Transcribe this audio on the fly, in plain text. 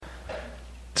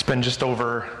It's been just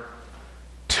over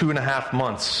 2.5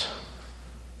 months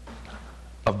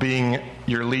of being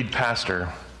your lead pastor,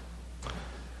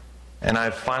 and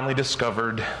I've finally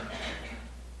discovered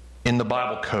in the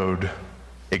Bible code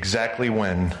exactly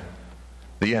when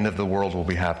the end of the world will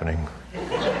be happening.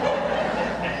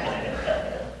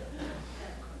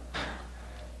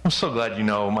 I'm so glad you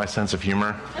know my sense of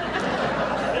humor.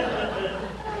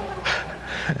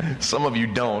 Some of you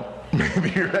don't.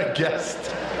 Maybe you're a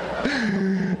guest.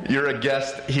 You're a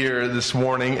guest here this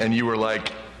morning and you were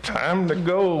like, time to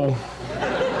go.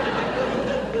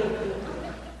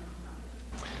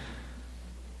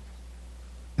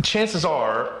 Chances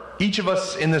are, each of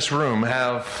us in this room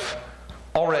have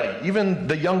already, even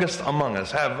the youngest among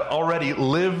us, have already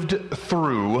lived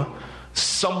through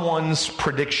someone's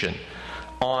prediction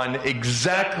on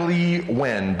exactly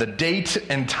when, the date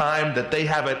and time that they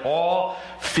have it all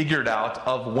figured out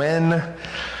of when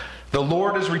the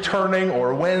Lord is returning,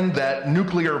 or when that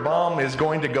nuclear bomb is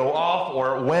going to go off,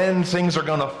 or when things are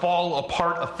going to fall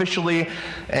apart officially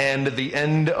and the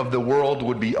end of the world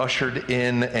would be ushered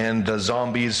in and the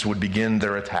zombies would begin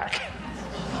their attack.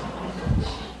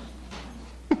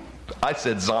 I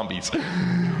said zombies.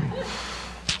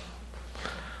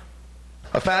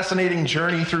 A fascinating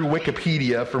journey through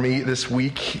Wikipedia for me this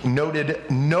week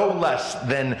noted no less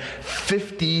than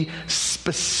 50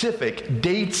 specific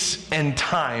dates and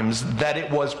times that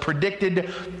it was predicted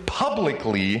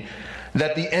publicly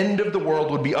that the end of the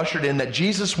world would be ushered in, that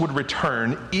Jesus would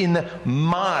return in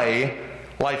my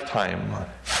lifetime.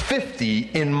 50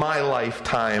 in my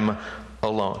lifetime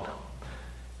alone.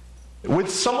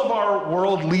 With some of our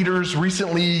world leaders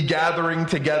recently gathering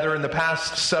together in the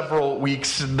past several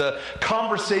weeks, the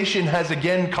conversation has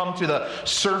again come to the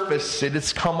surface. It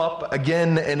has come up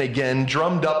again and again,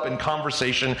 drummed up in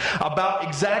conversation about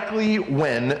exactly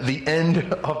when the end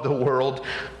of the world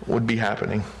would be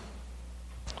happening.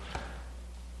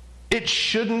 It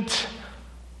shouldn't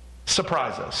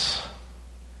surprise us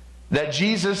that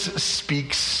Jesus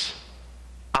speaks,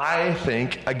 I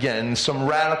think, again, some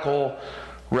radical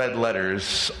red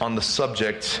letters on the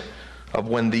subject of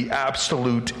when the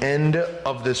absolute end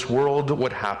of this world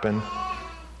would happen,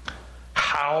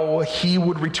 how he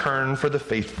would return for the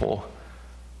faithful,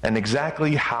 and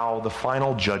exactly how the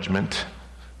final judgment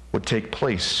would take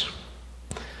place.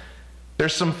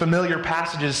 There's some familiar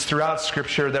passages throughout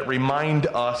Scripture that remind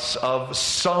us of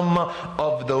some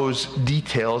of those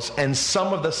details and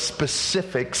some of the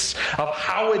specifics of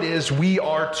how it is we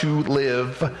are to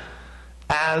live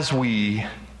as we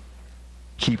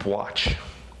keep watch.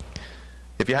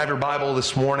 If you have your Bible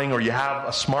this morning, or you have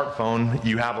a smartphone,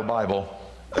 you have a Bible,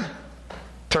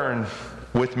 turn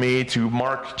with me to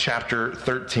Mark chapter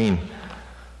 13.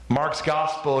 Mark's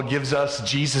gospel gives us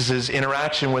Jesus'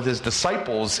 interaction with his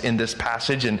disciples in this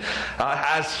passage, and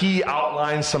as he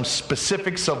outlines some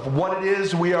specifics of what it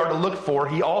is we are to look for,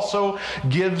 he also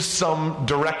gives some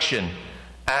direction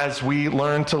as we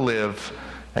learn to live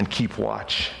and keep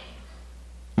watch.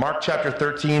 Mark chapter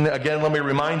 13, again, let me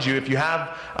remind you, if you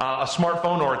have a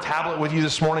smartphone or a tablet with you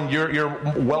this morning, you're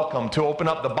welcome to open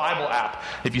up the Bible app.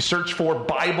 If you search for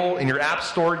Bible in your app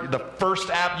store, the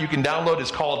first app you can download is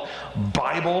called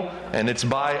Bible, and it's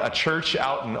by a church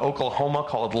out in Oklahoma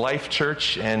called Life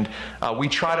Church, and we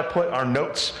try to put our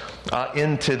notes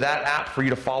into that app for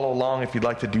you to follow along. If you'd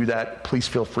like to do that, please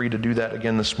feel free to do that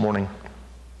again this morning.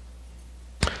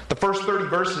 The first 30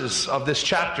 verses of this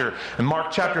chapter, in Mark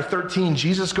chapter 13,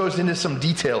 Jesus goes into some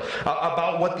detail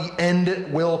about what the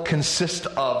end will consist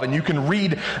of. And you can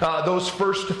read those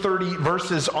first 30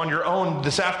 verses on your own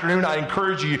this afternoon. I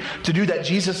encourage you to do that.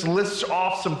 Jesus lists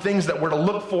off some things that we're to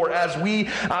look for as we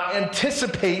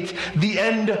anticipate the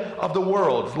end of the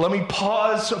world. Let me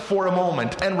pause for a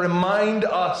moment and remind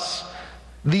us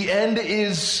the end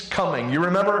is coming. You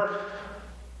remember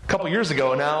a couple years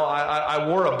ago now, I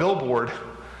wore a billboard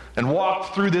and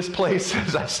walked through this place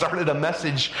as I started a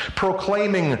message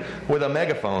proclaiming with a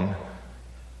megaphone,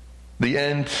 the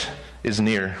end is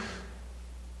near.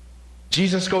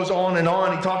 Jesus goes on and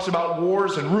on. He talks about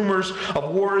wars and rumors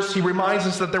of wars. He reminds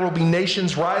us that there will be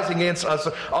nations rising against us,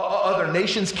 other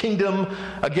nations, kingdom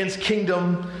against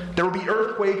kingdom. There will be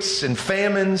earthquakes and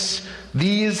famines.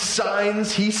 These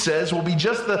signs, he says, will be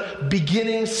just the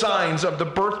beginning signs of the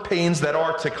birth pains that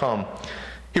are to come.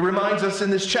 He reminds us in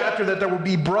this chapter that there will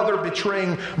be brother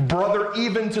betraying brother,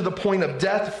 even to the point of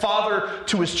death, father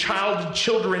to his child,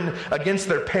 children against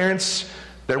their parents.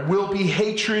 There will be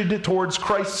hatred towards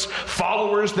Christ's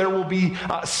followers. There will be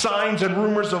signs and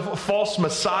rumors of false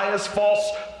messiahs, false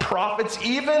prophets,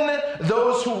 even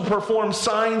those who perform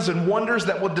signs and wonders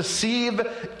that will deceive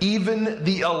even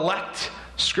the elect,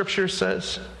 Scripture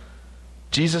says.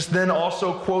 Jesus then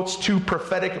also quotes two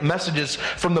prophetic messages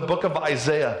from the book of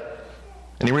Isaiah.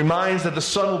 And he reminds that the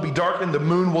sun will be darkened, the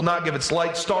moon will not give its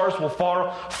light, stars will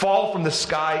fall from the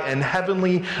sky, and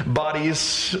heavenly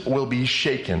bodies will be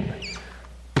shaken.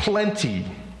 Plenty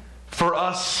for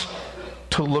us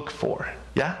to look for.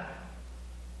 Yeah?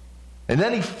 And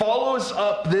then he follows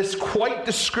up this quite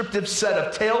descriptive set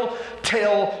of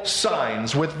telltale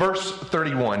signs with verse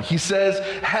 31. He says,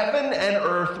 heaven and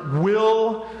earth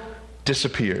will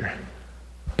disappear,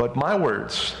 but my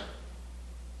words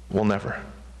will never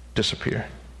disappear.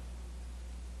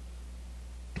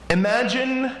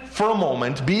 Imagine for a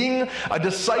moment being a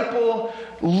disciple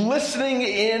listening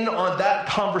in on that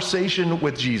conversation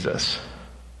with Jesus.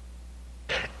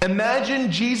 Imagine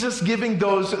Jesus giving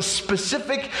those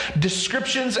specific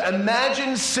descriptions.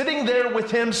 Imagine sitting there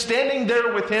with him, standing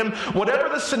there with him, whatever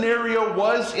the scenario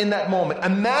was in that moment.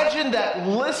 Imagine that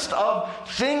list of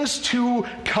things to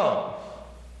come.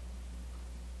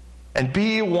 And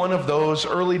be one of those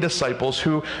early disciples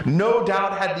who no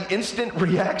doubt had the instant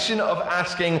reaction of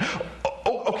asking,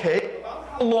 okay,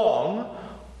 how long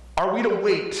are we to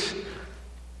wait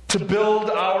to build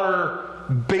our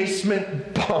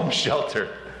basement bomb shelter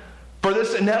for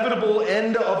this inevitable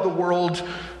end of the world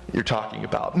you're talking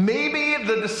about? Maybe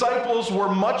the disciples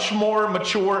were much more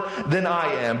mature than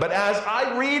I am, but as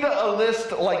I read a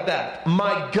list like that,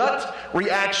 my gut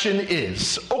reaction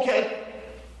is, okay,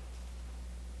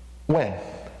 when?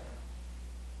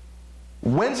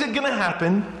 When's it going to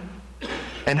happen?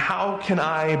 And how can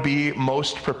I be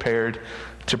most prepared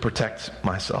to protect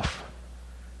myself?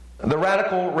 The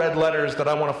radical red letters that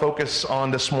I want to focus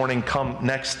on this morning come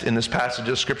next in this passage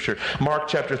of Scripture. Mark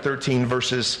chapter 13,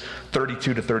 verses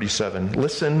 32 to 37.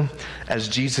 Listen as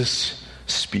Jesus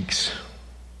speaks.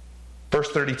 Verse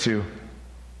 32.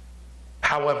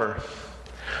 However,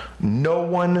 no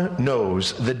one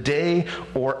knows the day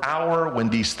or hour when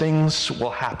these things will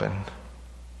happen.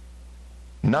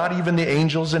 Not even the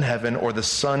angels in heaven or the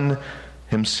Son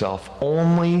himself.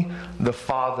 Only the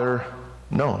Father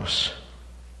knows.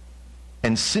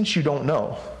 And since you don't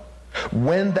know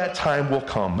when that time will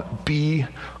come, be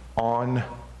on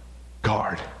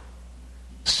guard.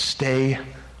 Stay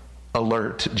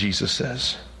alert, Jesus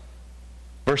says.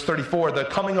 Verse 34, the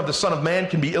coming of the Son of Man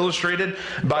can be illustrated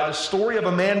by the story of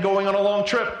a man going on a long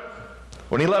trip.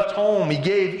 When he left home, he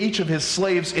gave each of his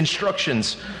slaves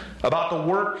instructions about the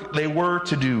work they were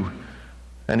to do.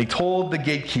 And he told the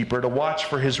gatekeeper to watch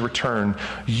for his return.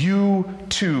 You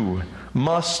too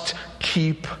must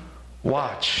keep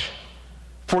watch,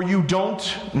 for you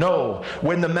don't know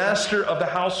when the master of the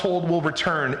household will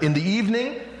return, in the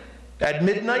evening, at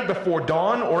midnight, before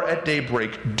dawn, or at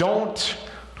daybreak. Don't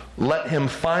let him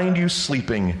find you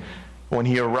sleeping when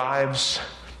he arrives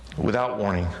without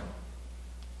warning.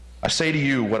 I say to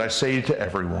you what I say to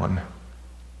everyone: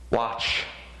 watch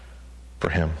for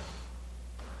him.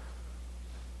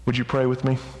 Would you pray with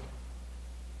me?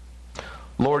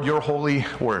 Lord, your holy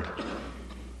word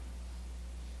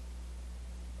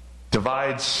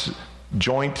divides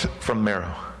joint from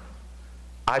marrow.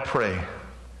 I pray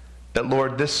that,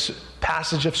 Lord, this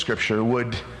passage of Scripture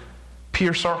would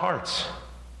pierce our hearts,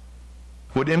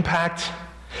 would impact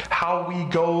how we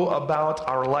go about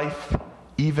our life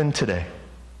even today.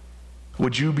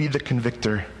 Would you be the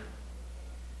convictor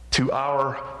to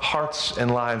our hearts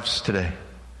and lives today?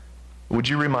 Would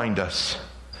you remind us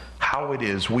how it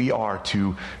is we are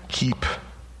to keep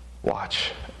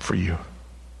watch for you?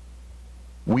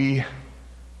 We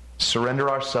surrender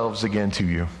ourselves again to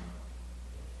you.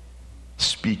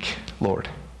 Speak, Lord.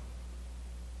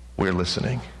 We're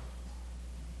listening.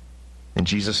 In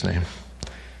Jesus' name,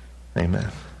 amen.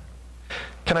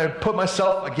 Can I put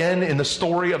myself again in the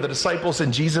story of the disciples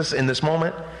and Jesus in this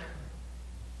moment?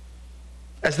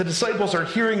 As the disciples are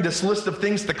hearing this list of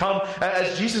things to come,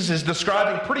 as Jesus is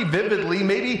describing pretty vividly,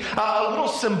 maybe a little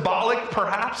symbolic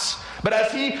perhaps, but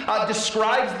as he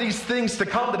describes these things to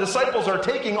come, the disciples are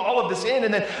taking all of this in,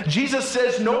 and then Jesus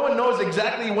says, no one knows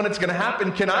exactly when it's going to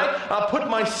happen. Can I put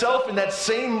myself in that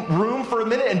same room for a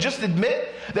minute and just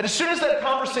admit that as soon as that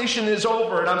conversation is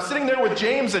over, and I'm sitting there with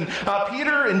James and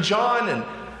Peter and John, and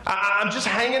I'm just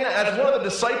hanging as one of the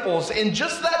disciples in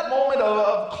just that moment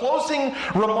of closing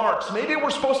remarks. Maybe we're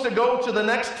supposed to go to the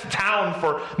next town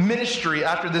for ministry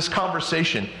after this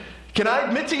conversation. Can I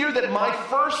admit to you that my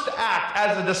first act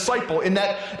as a disciple in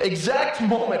that exact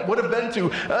moment would have been to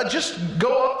just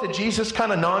go up to Jesus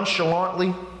kind of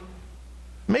nonchalantly,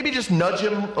 maybe just nudge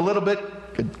him a little bit.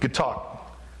 Good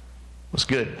talk. It was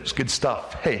good. It was good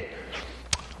stuff. Hey,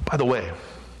 by the way,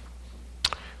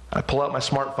 I pull out my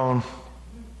smartphone,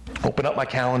 open up my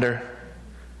calendar.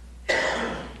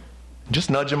 Just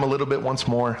nudge him a little bit once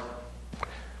more.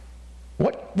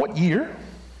 What year?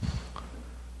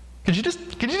 Could you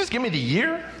just give me the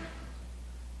year?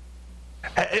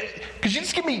 Could you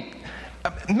just give me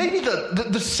maybe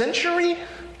the century?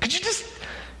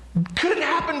 Could it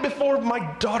happen before my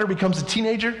daughter becomes a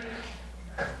teenager?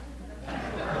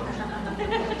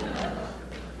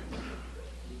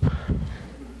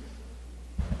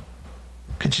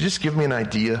 Could you just give me an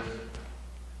idea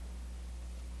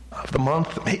of the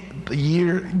month, the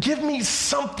year? Give me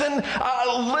something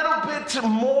a little bit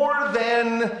more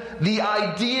than the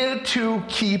idea to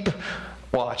keep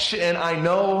watch. And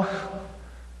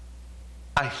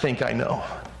I think I know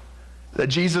that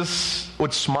Jesus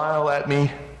would smile at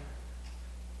me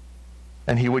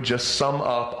and he would just sum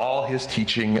up all his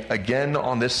teaching again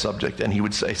on this subject, and he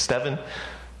would say, Stephen,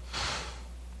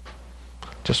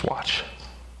 just watch.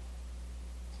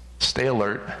 Stay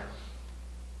alert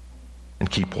and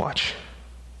keep watch.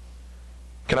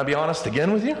 Can I be honest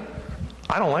again with you?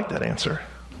 I don't like that answer.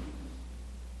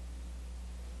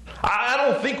 I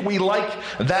don't think we like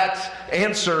that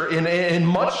answer in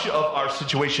much of our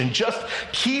situation. Just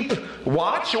keep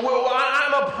watch. Well,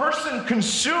 I'm a person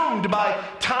consumed by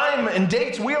time and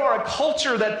dates. We are a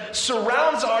culture that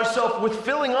surrounds ourselves with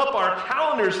filling up our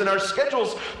calendars and our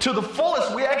schedules to the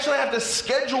fullest. We actually have to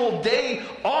schedule day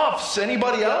offs.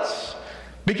 Anybody else?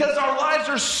 Because our lives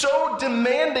are so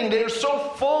demanding. They are so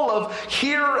full of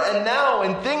here and now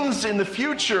and things in the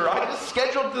future. I just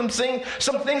scheduled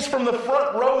some things from the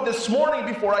front row this morning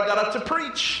before I got up to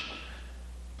preach.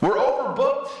 We're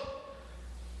overbooked.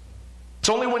 It's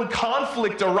only when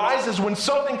conflict arises, when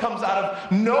something comes out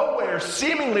of nowhere,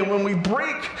 seemingly when we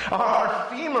break our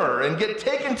femur and get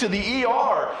taken to the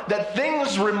ER, that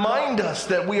things remind us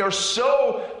that we are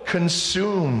so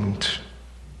consumed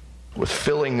with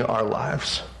filling our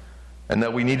lives, and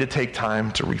that we need to take time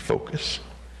to refocus.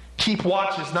 Keep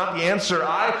watch is not the answer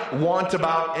I want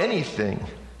about anything.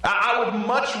 I would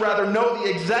much rather know the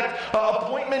exact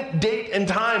appointment date and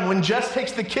time. When Jess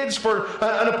takes the kids for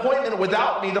an appointment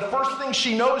without me, the first thing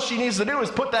she knows she needs to do is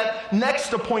put that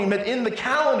next appointment in the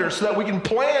calendar so that we can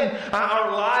plan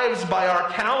our lives by our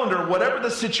calendar, whatever the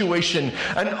situation.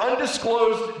 An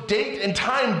undisclosed date and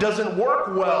time doesn't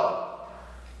work well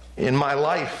in my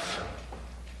life.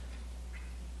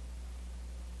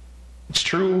 It's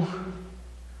true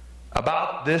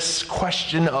about this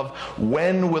question of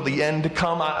when will the end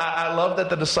come. I love that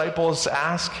the disciples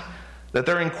ask, that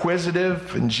they're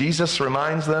inquisitive, and Jesus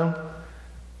reminds them,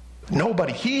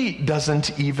 nobody, he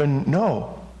doesn't even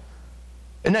know.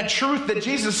 And that truth that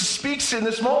Jesus speaks in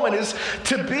this moment is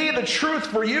to be the truth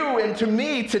for you and to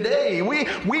me today.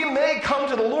 We may come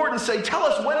to the Lord and say, tell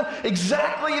us when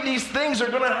exactly these things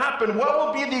are going to happen. What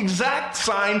will be the exact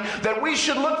sign that we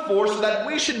should look for so that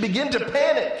we should begin to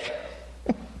panic?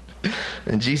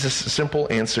 And Jesus' simple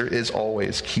answer is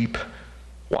always keep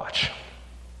watch.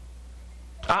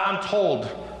 I'm told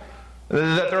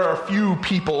that there are a few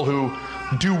people who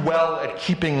do well at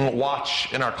keeping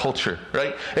watch in our culture,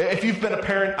 right? If you've been a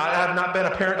parent, I have not been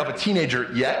a parent of a teenager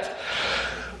yet.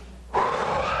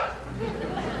 But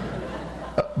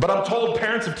I'm told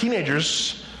parents of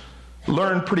teenagers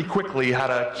learn pretty quickly how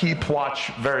to keep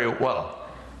watch very well.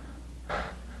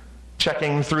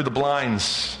 Checking through the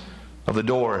blinds of the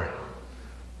door,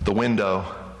 the window,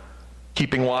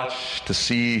 keeping watch to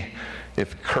see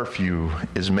if curfew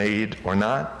is made or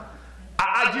not.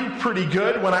 I do pretty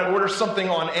good when I order something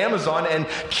on Amazon and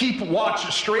keep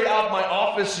watch straight out my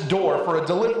office door for a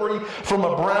delivery from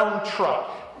a brown truck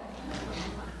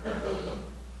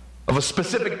of a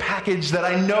specific package that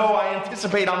I know I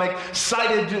anticipate I'm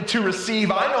excited to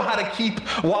receive. I know how to keep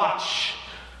watch.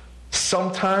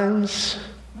 Sometimes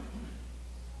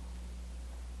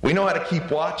we know how to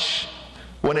keep watch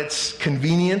when it's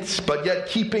convenient, but yet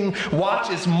keeping watch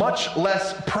is much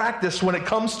less practiced when it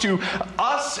comes to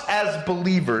us as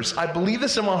believers. I believe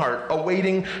this in my heart,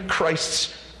 awaiting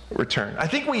Christ's return. I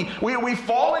think we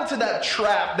fall into that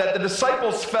trap that the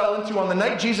disciples fell into on the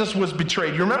night Jesus was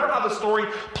betrayed. You remember how the story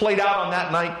played out on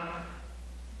that night?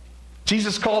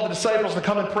 Jesus called the disciples to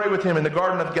come and pray with him in the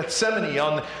Garden of Gethsemane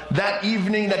on that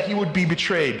evening that he would be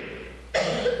betrayed.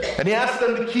 And he asked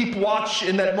them to keep watch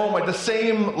in that moment, the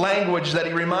same language that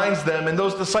he reminds them. And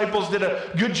those disciples did a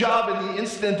good job in the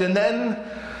instant and then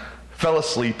fell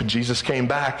asleep. And Jesus came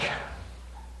back.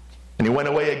 And he went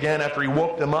away again after he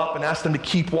woke them up and asked them to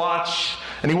keep watch.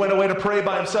 And he went away to pray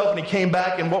by himself and he came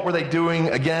back. And what were they doing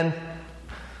again?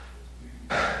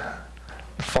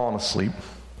 Falling asleep.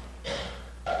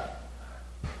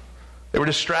 They were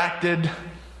distracted.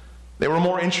 They were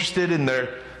more interested in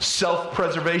their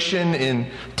self-preservation, in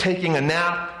taking a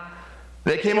nap,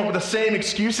 They came up with the same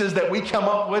excuses that we come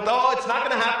up with. Oh, it's not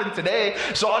going to happen today,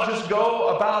 so I'll just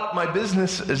go about my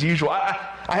business as usual. I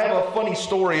have a funny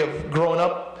story of growing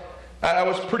up. I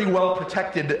was pretty well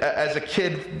protected as a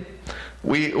kid.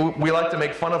 We like to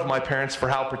make fun of my parents for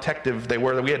how protective they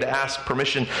were. We had to ask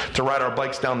permission to ride our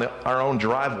bikes down our own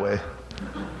driveway.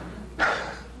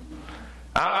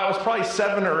 I was probably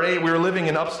 7 or 8. We were living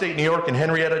in upstate New York in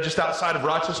Henrietta, just outside of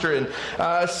Rochester, and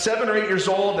 7 or 8 years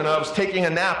old, and I was taking a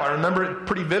nap. I remember it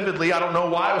pretty vividly. I don't know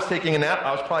why I was taking a nap.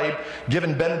 I was probably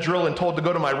given Benadryl and told to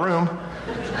go to my room.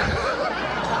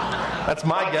 That's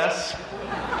my guess.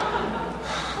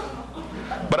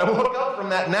 But I woke up from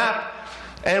that nap,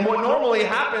 and what normally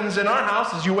happens in our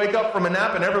house is you wake up from a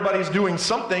nap and everybody's doing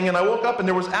something, and I woke up and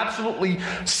there was absolutely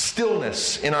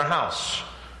stillness in our house.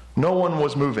 No one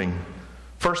was moving.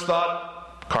 First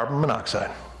thought, carbon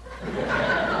monoxide.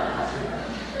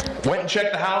 Went and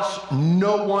checked the house.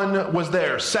 No one was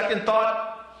there. Second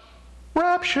thought,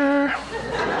 rapture.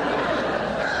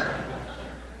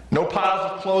 No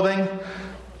piles of clothing.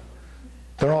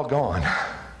 They're all gone.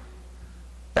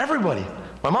 Everybody,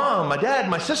 my mom, my dad,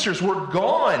 my sisters were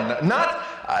gone. Not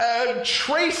a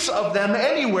trace of them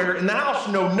anywhere in the house.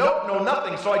 No note, no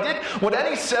nothing. So I did what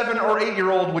any 7 or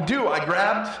 8-year-old would do. I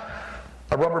grabbed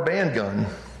a rubber band gun.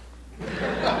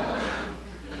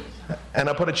 And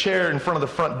I put a chair in front of the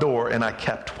front door and I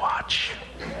kept watch.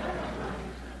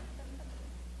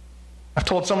 I've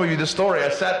told some of you this story. I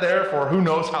sat there for who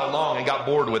knows how long and got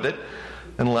bored with it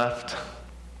and left.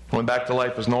 Went back to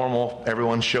life as normal.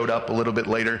 Everyone showed up a little bit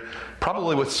later,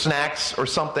 probably with snacks or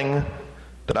something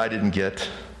that I didn't get.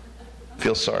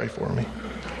 Feel sorry for me.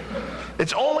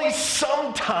 It's only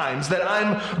sometimes that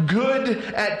I'm good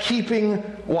at keeping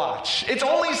watch. It's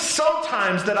only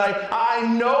sometimes that I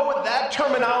know that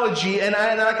terminology and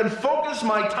I can focus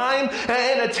my time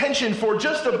and attention for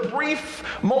just a brief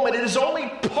moment. It is only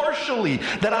partially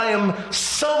that I am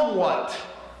somewhat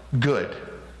good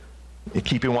at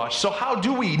keeping watch. So how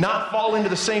do we not fall into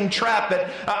the same trap that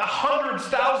hundreds,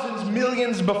 thousands,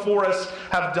 millions before us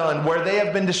have done, where they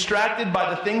have been distracted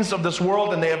by the things of this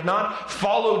world and they have not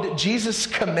followed Jesus'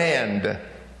 command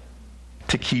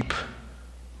to keep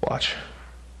watch?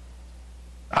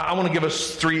 I want to give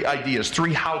us 3 ideas,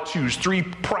 3 how-tos, 3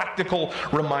 practical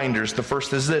reminders. The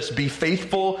first is this: be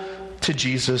faithful to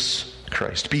Jesus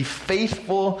Christ. Be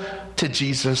faithful to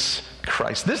Jesus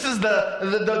Christ. This is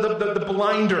the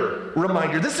blinder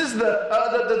reminder. This is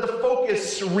the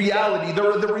focus reality,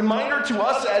 the reminder to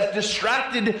us as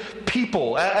distracted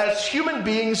people, as human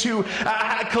beings who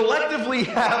collectively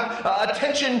have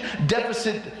attention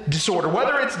deficit disorder.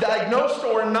 Whether it's diagnosed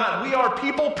or not, we are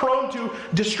people prone to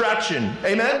distraction.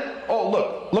 Amen?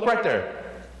 Oh, look right there.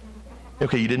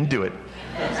 Okay, you didn't do it.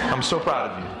 I'm so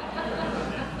proud of you.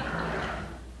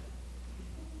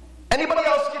 Anybody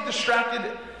else get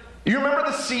distracted? You remember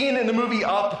the scene in the movie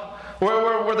Up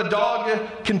where the dog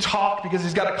can talk because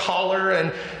he's got a collar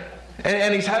and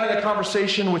he's having a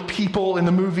conversation with people in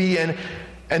the movie and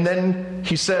then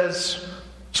he says,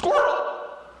 "Squirrel!"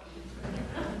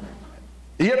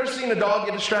 You ever seen a dog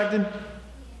get distracted?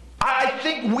 I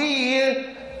think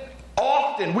we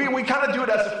often, we kind of do it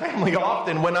as a family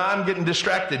often. When I'm getting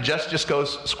distracted, Jess just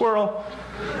goes, "Squirrel."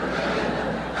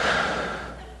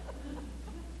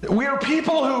 We are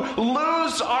people who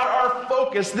lose our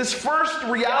focus. This first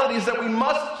reality is that we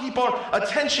must keep our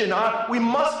attention. We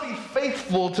must be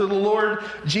faithful to the Lord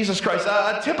Jesus Christ.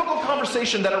 A typical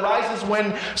conversation that arises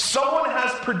when someone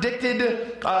has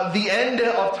predicted the end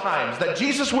of times, that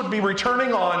Jesus would be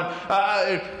returning on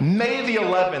May the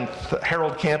 11th,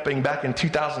 Harold Camping back in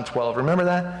 2012. Remember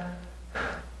that?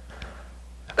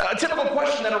 A typical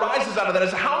question that arises out of that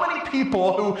is, how many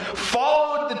people who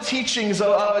followed the teachings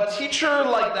of a teacher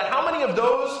like that, how many of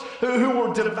those who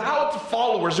were devout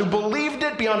followers, who believed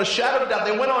it beyond a shadow of doubt,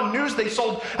 they went on news, they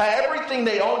sold everything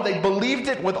they owned, they believed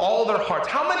it with all their hearts,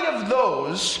 how many of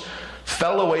those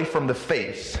fell away from the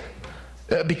faith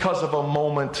because of a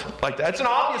moment like that? It's an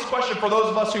obvious question for those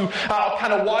of us who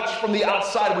kind of watch from the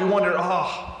outside. We wonder,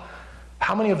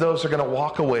 how many of those are going to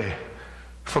walk away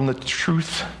from the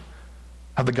truth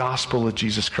of the gospel of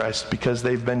Jesus Christ because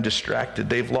they've been distracted,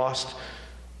 they've lost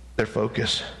their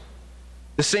focus?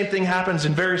 The same thing happens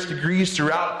in various degrees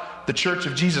throughout the Church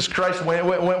of Jesus Christ.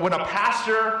 When a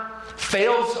pastor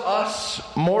fails us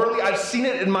morally, I've seen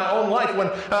it in my own life. When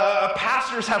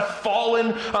pastors have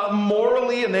fallen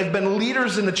morally and they've been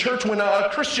leaders in the church, when a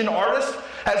Christian artist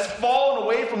has fallen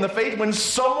away from the faith, when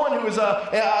someone who is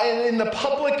in the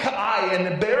public eye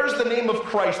and bears the name of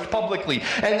Christ publicly,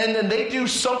 and then they do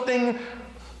something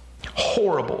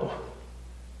horrible,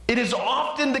 it is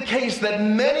often the case that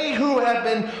many who have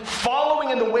been following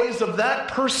in the ways of that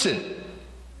person,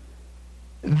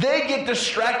 they get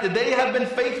distracted. They have been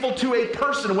faithful to a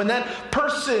person. When that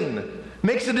person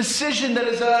makes a decision that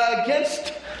is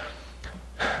against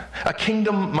a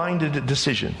kingdom-minded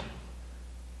decision,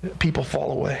 people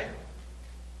fall away.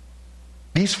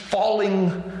 These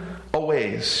falling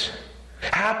aways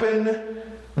happen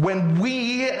when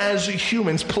we as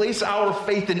humans place our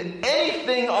faith in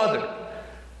anything other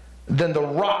than the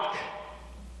rock,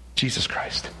 Jesus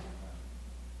Christ.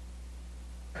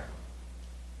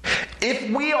 If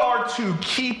we are to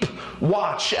keep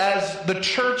watch as the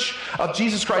church of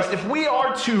Jesus Christ, if we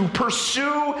are to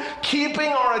pursue keeping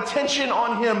our attention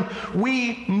on Him,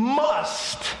 we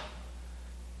must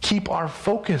keep our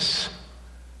focus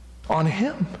on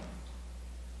Him.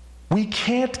 We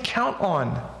can't count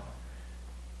on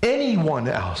anyone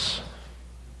else.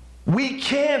 We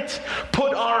can't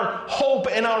put our hope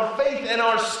and our faith and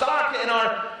our stock and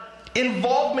our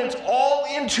involvement all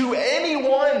into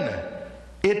anyone.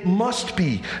 It must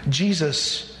be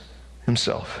Jesus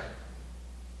Himself.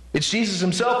 It's Jesus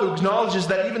Himself who acknowledges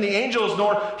that even the angels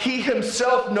nor He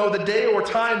Himself know the day or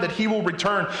time that He will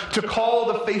return to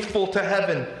call the faithful to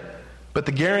heaven. But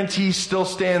the guarantee still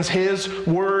stands. His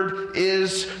word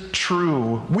is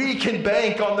true. We can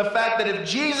bank on the fact that if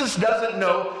Jesus doesn't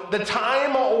know the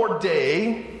time or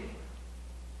day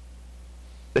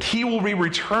that He will be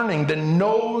returning, then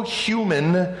no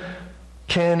human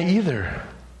can either.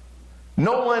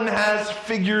 No one has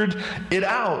figured it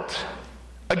out.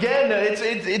 Again,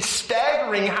 it's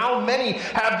staggering how many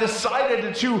have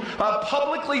decided to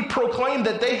publicly proclaim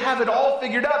that they have it all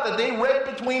figured out, that they read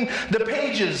between the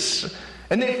pages,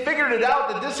 and they figured it out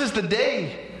that this is the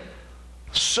day.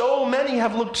 So many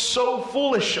have looked so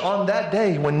foolish on that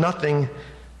day when nothing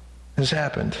has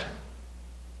happened.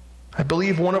 I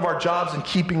believe one of our jobs in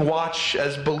keeping watch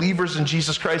as believers in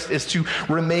Jesus Christ is to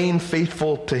remain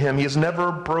faithful to Him. He has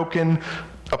never broken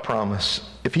a promise.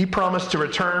 If He promised to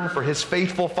return for His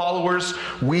faithful followers,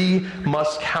 we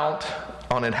must count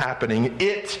on it happening.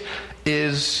 It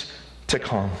is to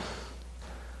come.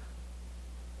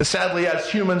 Sadly, as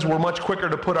humans, we're much quicker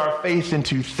to put our faith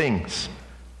into things,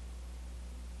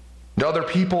 into other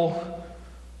people.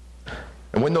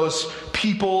 And when those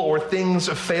people or things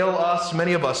fail us,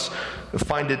 many of us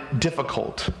find it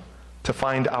difficult to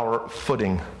find our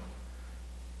footing.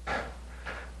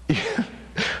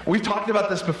 We've talked about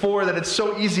this before, that it's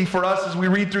so easy for us as we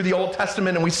read through the Old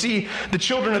Testament and we see the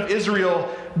children of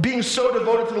Israel being so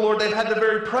devoted to the Lord. They've had the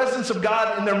very presence of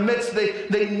God in their midst.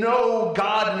 They know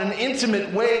God in an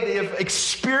intimate way. They have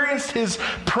experienced His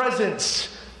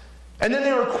presence. And then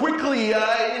they were quickly, in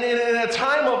a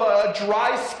time of a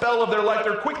dry spell of their life,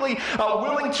 they're quickly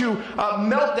willing to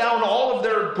melt down all of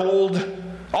their gold,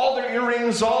 all their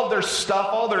earrings, all of their stuff,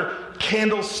 all their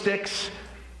candlesticks,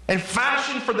 and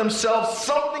fashion for themselves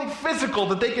something physical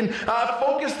that they can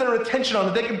focus their attention on,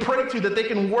 that they can pray to, that they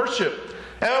can worship.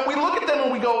 And we look at them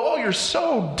and we go, oh, you're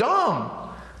so dumb.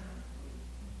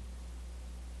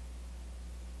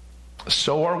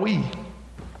 So are we.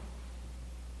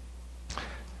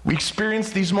 We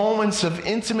experience these moments of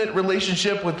intimate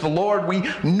relationship with the Lord. We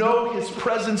know His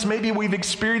presence. Maybe we've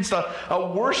experienced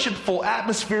a worshipful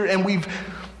atmosphere, and we've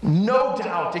no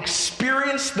doubt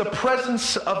experienced the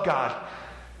presence of God.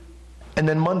 And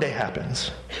then Monday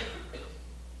happens.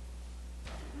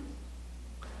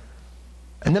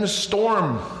 And then a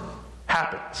storm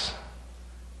happens.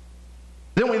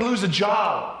 Then we lose a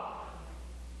job.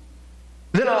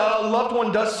 Then a loved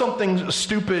one does something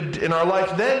stupid in our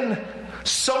life. Then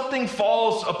something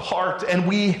falls apart and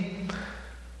we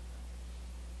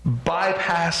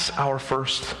bypass our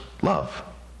first love.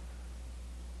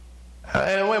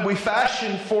 And when we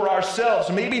fashion for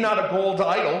ourselves, maybe not a gold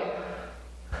idol,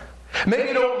 maybe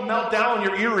you don't melt down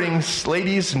your earrings,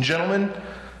 ladies and gentlemen,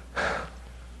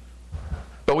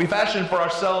 but we fashion for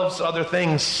ourselves other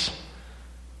things.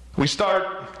 We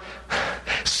start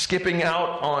skipping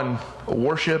out on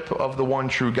worship of the one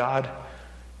true God,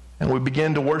 and we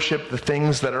begin to worship the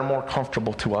things that are more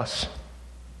comfortable to us.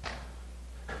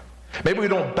 Maybe we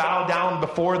don't bow down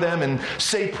before them and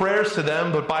say prayers to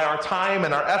them, but by our time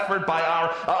and our effort, by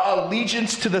our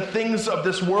allegiance to the things of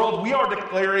this world, we are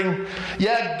declaring,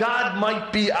 yeah, God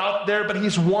might be out there, but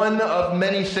He's one of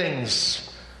many things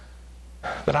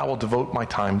that I will devote my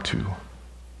time to.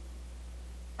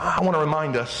 I want to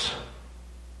remind us,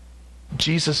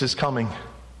 Jesus is coming.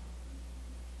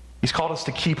 He's called us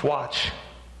to keep watch.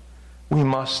 We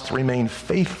must remain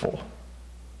faithful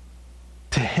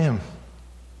to Him.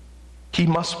 He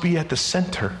must be at the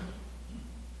center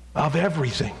of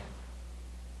everything.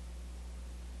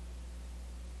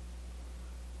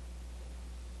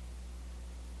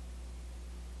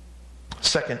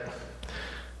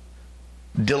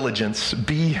 diligence.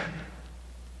 Be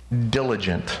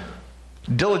diligent.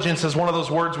 Diligence is one of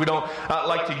those words we don't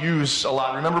like to use a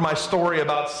lot. Remember my story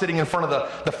about sitting in front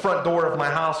of the front door of my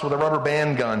house with a rubber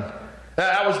band gun?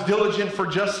 I was diligent for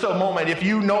just a moment. If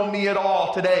you know me at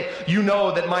all today, you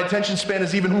know that my attention span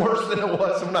is even worse than it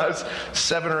was when I was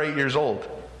 7 or 8 years old.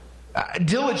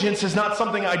 Diligence is not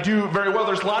something I do very well.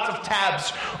 There's lots of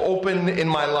tabs open in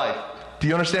my life. Do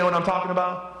you understand what I'm talking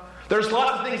about? There's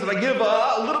lots of things that I give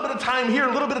a little bit of time here,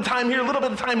 a little bit of time here, a little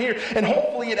bit of time here, and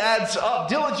hopefully it adds up.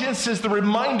 Diligence is the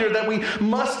reminder that we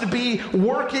must be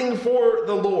working for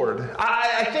the Lord.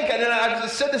 I think, and I've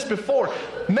said this before,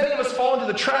 many of us fall into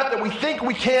the trap that we think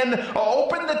we can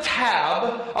open the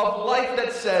tab of life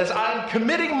that says, I'm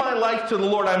committing my life to the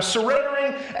Lord, I'm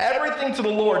surrendering everything to the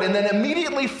Lord, and then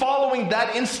immediately following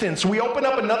that instance, we open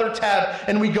up another tab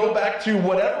and we go back to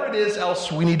whatever it is else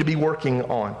we need to be working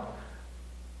on.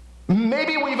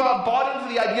 Maybe we've bought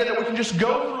into the idea that we can just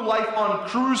go through life on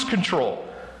cruise control.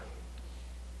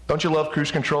 Don't you love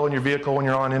cruise control in your vehicle when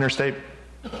you're on interstate?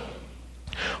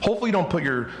 Hopefully you don't put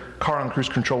your car on cruise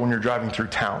control when you're driving through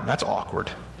town. That's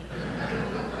awkward.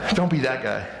 Don't be that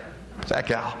guy, that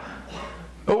gal.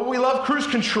 We love cruise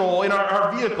control in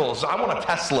our vehicles. I want a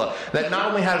Tesla that not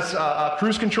only has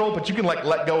cruise control, but you can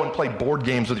let go and play board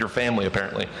games with your family,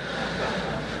 apparently.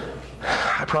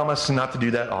 I promise not to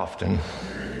do that often.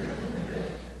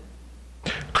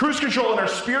 Cruise control in our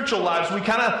spiritual lives, we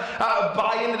kind of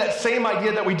buy into that same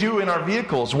idea that we do in our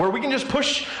vehicles, where we can just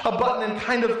push a button and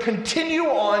kind of continue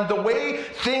on the way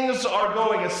things are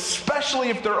going, especially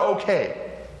if they're okay.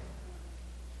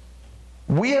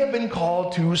 We have been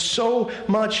called to so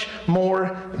much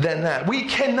more than that. We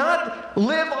cannot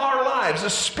live our lives,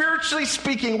 spiritually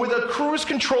speaking, with a cruise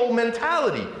control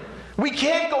mentality. We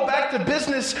can't go back to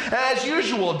business as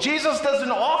usual. Jesus doesn't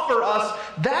offer us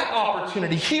that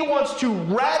opportunity. He wants to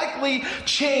radically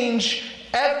change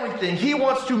everything. He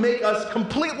wants to make us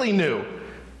completely new,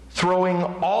 throwing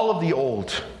all of the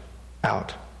old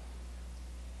out.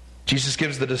 Jesus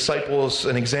gives the disciples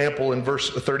an example in verse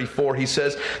 34. He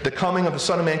says, the coming of the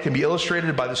Son of Man can be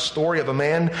illustrated by the story of a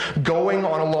man going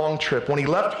on a long trip. When he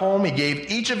left home, he gave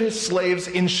each of his slaves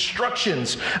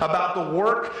instructions about the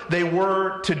work they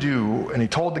were to do. And he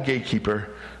told the gatekeeper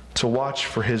to watch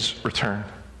for his return.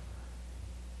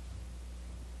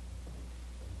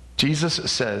 Jesus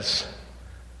says,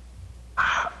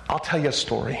 I'll tell you a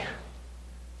story.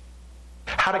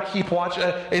 How to keep watch.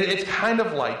 It's kind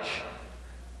of like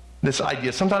this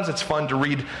idea. Sometimes it's fun to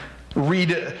read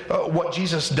what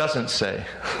Jesus doesn't say,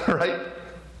 right?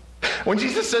 When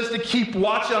Jesus says to keep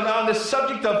watch on this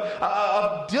subject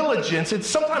of diligence, it's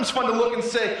sometimes fun to look and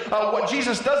say what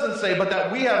Jesus doesn't say, but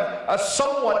that we have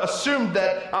somewhat assumed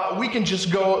that we can just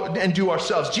go and do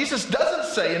ourselves. Jesus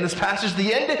doesn't say in this passage,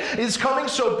 the end is coming,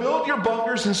 so build your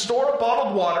bunkers and store up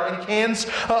bottled water and cans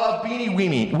of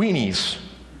weenies.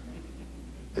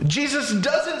 Jesus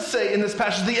doesn't say in this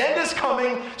passage, the end is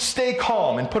coming, stay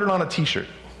calm, and put it on a t-shirt.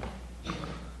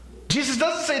 Jesus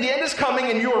doesn't say the end is coming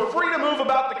and you are free to move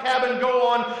about the cabin, go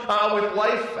on with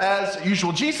life as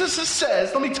usual. Jesus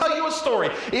says, let me tell you a story.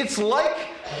 It's like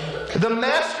the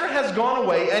master has gone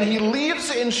away and he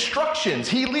leaves instructions.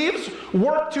 He leaves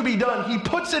work to be done. He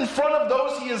puts in front of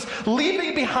those he is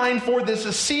leaving behind for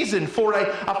this season, for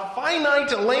a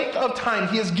finite length of time.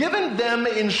 He has given them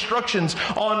instructions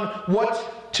on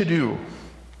what to do.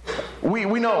 We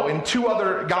know in 2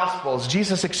 other Gospels,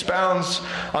 Jesus expounds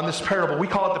on this parable. We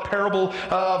call it the parable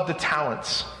of the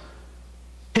talents.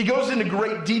 He goes into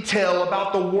great detail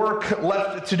about the work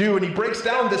left to do, and he breaks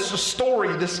down this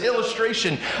story, this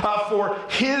illustration for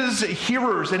his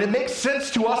hearers, and it makes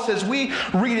sense to us as we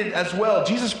read it as well.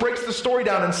 Jesus breaks the story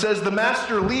down and says the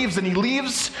master leaves, and he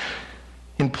leaves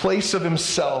in place of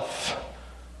himself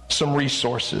some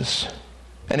resources.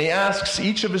 And he asks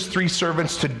each of his 3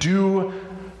 servants to do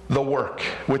the work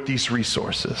with these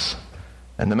resources.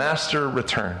 And the master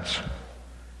returns.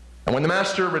 And when the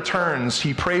master returns,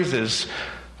 he praises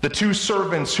the 2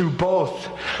 servants who both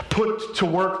put to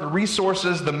work the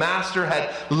resources the master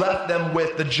had left them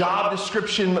with, the job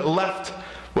description left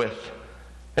with.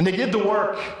 And they did the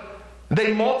work.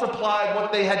 They multiplied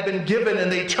what they had been given, and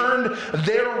they turned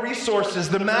their resources,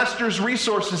 the master's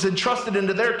resources entrusted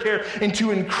into their care,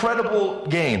 into incredible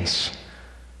gains.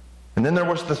 And then there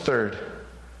was the third.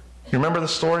 You remember the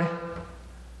story?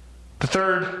 The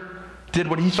third did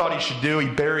what he thought he should do. He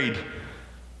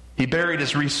buried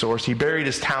his resource. He buried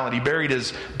his talent. He buried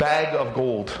his bag of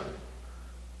gold.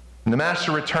 And the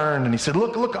master returned and he said,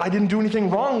 look, I didn't do anything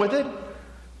wrong with it.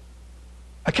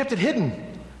 I kept it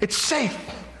hidden. It's safe.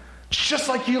 It's just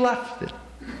like you left it.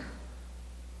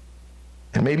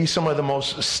 And And maybe some of the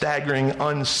most staggering,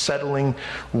 unsettling,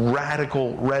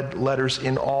 radical red letters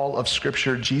in all of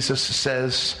Scripture, Jesus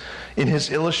says in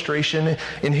his illustration,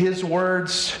 in his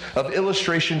words of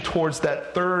illustration towards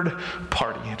that third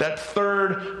party, that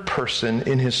third person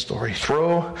in his story.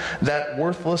 Throw that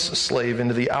worthless slave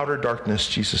into the outer darkness,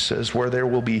 Jesus says, where there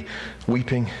will be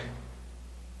weeping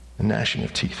and gnashing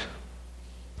of teeth.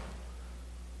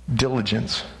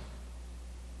 Diligence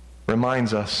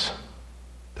reminds us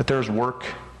that there's work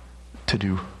to do.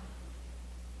 You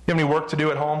have any work to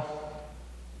do at home?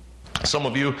 Some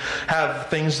of you have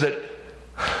things that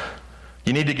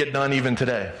you need to get done even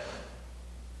today,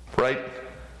 right?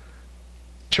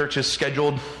 Church is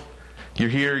scheduled. You're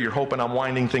here. You're hoping I'm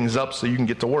winding things up so you can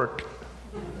get to work.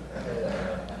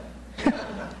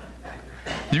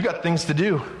 You got things to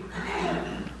do.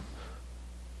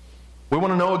 We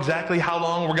want to know exactly how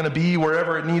long we're going to be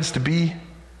wherever it needs to be.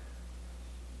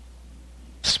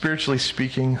 Spiritually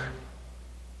speaking,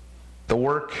 the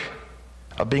work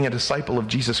of being a disciple of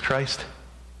Jesus Christ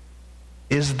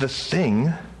is the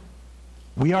thing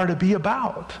we are to be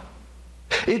about.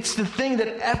 It's the thing that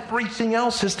everything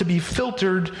else has to be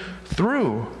filtered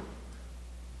through.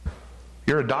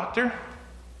 You're a doctor?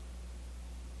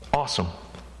 Awesome.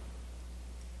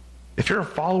 If you're a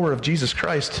follower of Jesus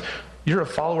Christ, you're a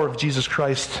follower of Jesus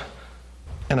Christ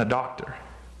and a doctor.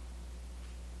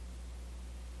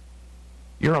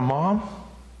 You're a mom?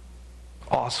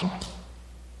 Awesome.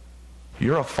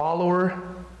 You're a follower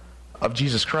of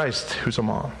Jesus Christ who's a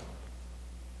mom.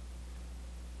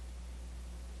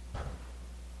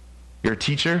 You're a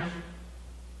teacher?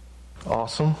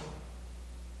 Awesome.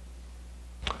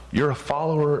 You're a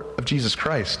follower of Jesus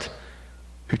Christ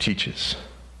who teaches.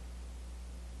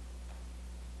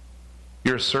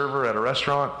 You're a server at a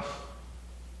restaurant?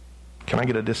 Can I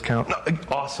get a discount? No,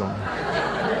 awesome.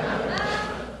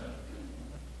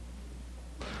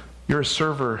 You're a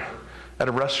server at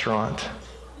a restaurant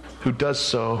who does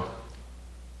so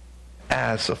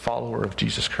as a follower of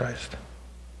Jesus Christ.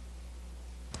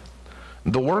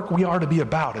 The work we are to be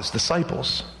about as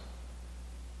disciples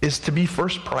is to be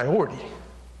first priority.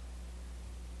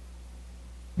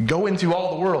 Go into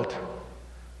all the world,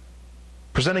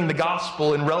 presenting the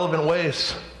gospel in relevant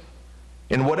ways,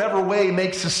 in whatever way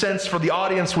makes sense for the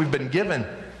audience we've been given.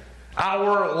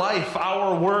 Our life,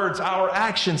 our words, our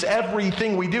actions,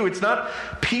 everything we do. It's not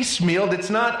piecemealed. It's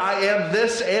not, I am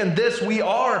this and this. We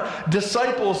are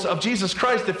disciples of Jesus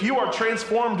Christ. If you are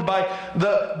transformed by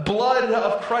the blood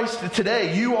of Christ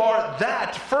today, you are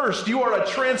that first. You are a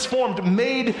transformed,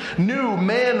 made new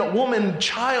man, woman,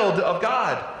 child of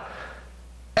God.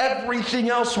 Everything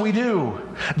else we do,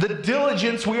 the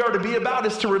diligence we are to be about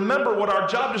is to remember what our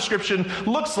job description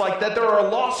looks like, that there are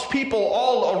lost people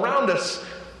all around us.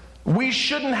 We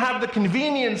shouldn't have the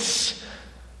convenience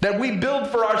that we build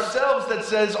for ourselves that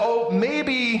says, oh,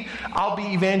 maybe I'll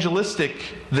be evangelistic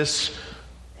this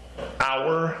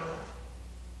hour.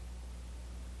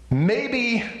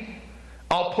 Maybe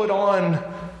I'll put on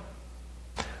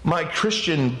my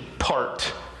Christian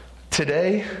part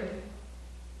today.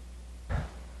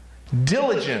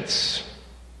 Diligence,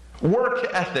 work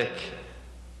ethic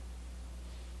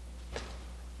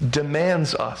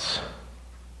demands us,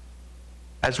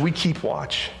 as we keep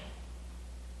watch,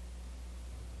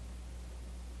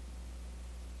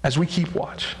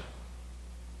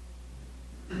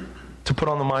 to put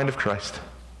on the mind of Christ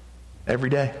every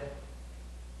day,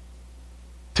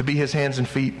 to be his hands and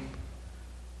feet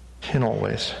in all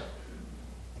ways.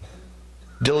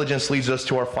 Diligence leads us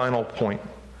to our final point.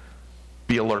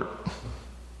 Be alert.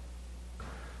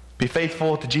 Be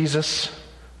faithful to Jesus.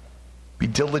 Be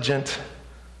diligent.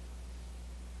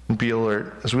 And be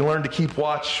alert. As we learn to keep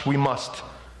watch, we must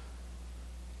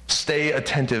stay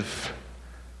attentive.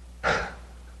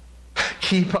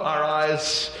 Keep our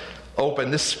eyes open.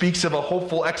 This speaks of a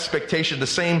hopeful expectation, the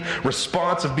same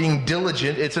response of being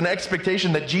diligent. It's an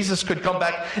expectation that Jesus could come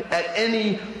back at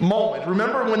any moment.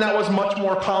 Remember when that was much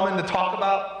more common to talk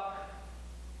about?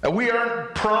 We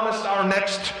aren't promised our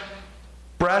next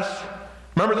breath.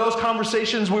 Remember those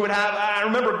conversations we would have? I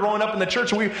remember growing up in the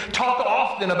church, we talk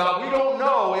often about, we don't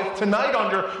know if tonight on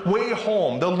your way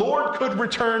home, the Lord could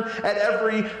return at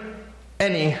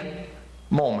any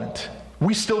moment.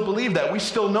 We still believe that. We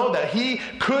still know that. He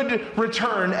could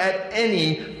return at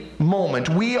any moment.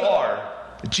 We are,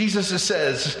 Jesus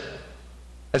says,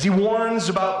 as he warns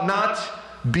about not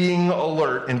being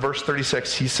alert in verse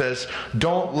 36, he says,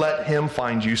 don't let him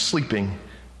find you sleeping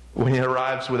when he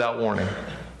arrives without warning.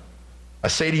 I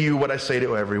say to you what I say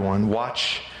to everyone,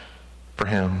 watch for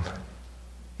him.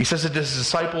 He says it to his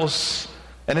disciples,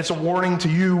 And it's a warning to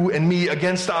you and me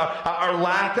against our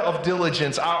lack of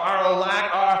diligence,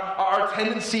 our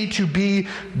tendency to be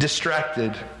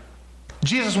distracted.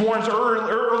 Jesus warns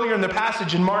earlier in the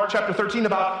passage in Mark chapter 13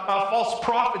 about false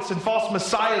prophets and false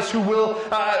messiahs who will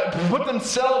put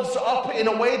themselves up in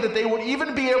a way that they would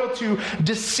even be able to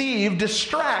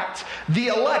distract the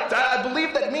elect. I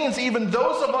believe that means even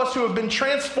those of us who have been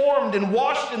transformed and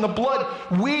washed in the blood,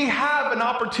 we have an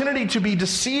opportunity to be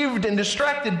deceived and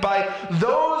distracted by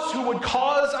those who would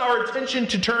cause our attention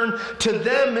to turn to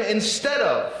them instead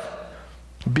of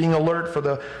being alert for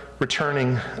the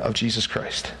returning of Jesus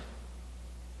Christ.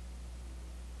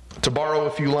 To borrow a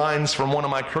few lines from one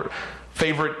of my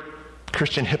favorite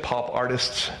Christian hip-hop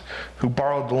artists who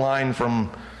borrowed the line from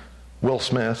Will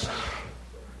Smith.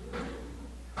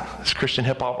 This Christian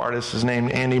hip-hop artist is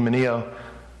named Andy Mineo.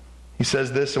 He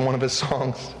says this in one of his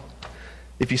songs: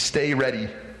 "If you stay ready,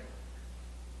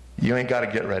 you ain't got to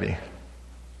get ready."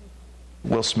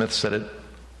 Will Smith said it.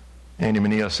 Andy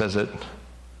Mineo says it.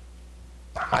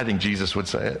 I think Jesus would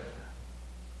say it.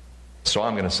 So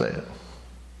I'm going to say it.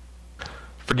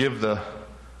 Forgive the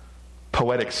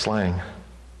poetic slang.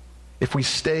 If we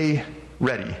stay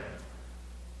ready,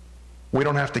 we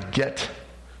don't have to get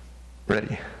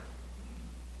ready.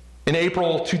 In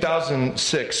April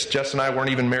 2006, Jess and I weren't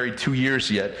even married 2 years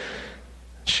yet.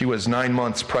 She was 9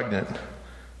 months pregnant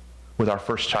with our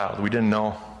first child. We didn't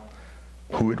know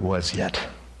who it was yet,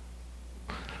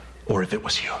 or if it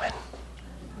was human.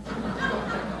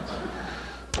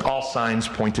 All signs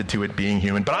pointed to it being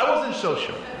human, but I wasn't so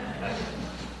sure.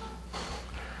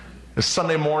 It was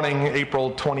Sunday morning,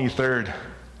 April 23rd.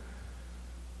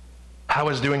 I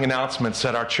was doing announcements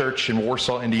at our church in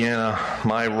Warsaw, Indiana.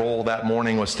 My role that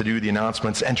morning was to do the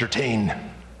announcements, entertain.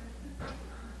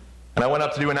 And I went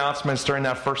up to do announcements during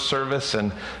that first service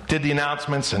and did the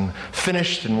announcements and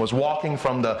finished and was walking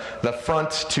from the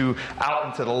front to out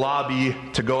into the lobby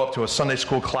to go up to a Sunday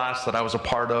school class that I was a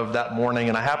part of that morning.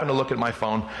 And I happened to look at my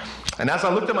phone. And as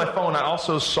I looked at my phone, I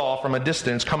also saw from a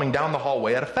distance coming down the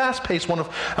hallway at a fast pace one of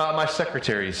my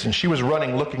secretaries. And she was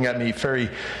running, looking at me very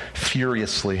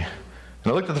furiously.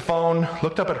 And I looked at the phone,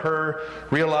 looked up at her,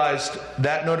 realized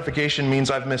that notification means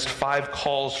I've missed 5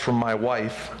 calls from my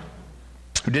wife,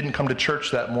 who didn't come to church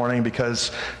that morning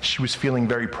because she was feeling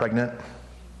very pregnant.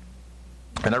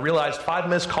 And I realized 5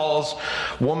 missed calls,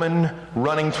 woman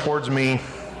running towards me.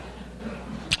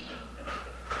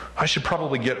 I should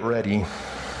probably get ready.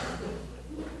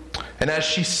 And as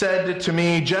she said to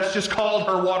me, Jess just called,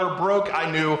 her water broke, I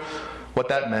knew what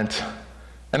that meant.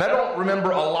 And I don't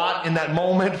remember a lot in that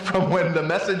moment from when the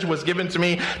message was given to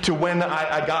me to when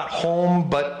I got home,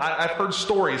 but I've heard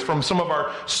stories from some of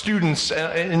our students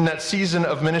in that season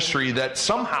of ministry that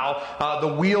somehow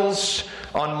the wheels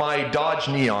on my Dodge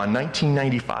Neon,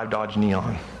 1995 Dodge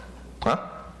Neon,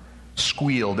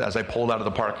 squealed as I pulled out of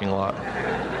the parking lot.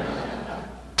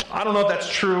 I don't know if that's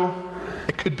true.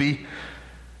 It could be.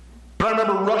 But I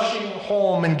remember rushing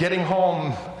home and getting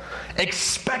home,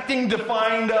 expecting to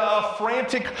find a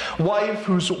frantic wife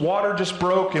whose water just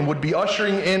broke and would be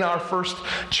ushering in our first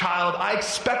child. I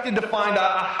expected to find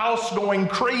a house going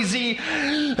crazy,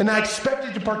 and I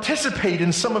expected to participate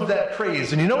in some of that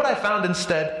craze. And you know what I found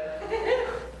instead?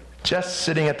 Jess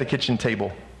sitting at the kitchen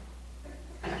table.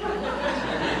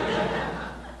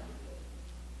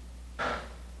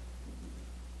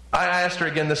 I asked her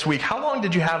again this week, how long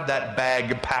did you have that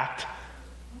bag packed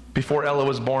before Ella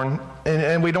was born?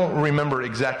 And we don't remember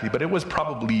exactly, but it was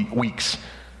probably weeks.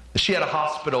 She had a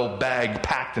hospital bag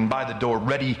packed and by the door,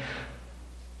 ready.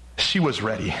 She was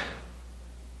ready.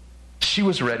 She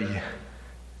was ready.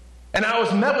 And I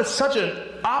was met with such an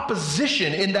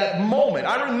opposition in that moment.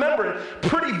 I remember it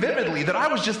pretty vividly that I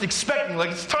was just expecting,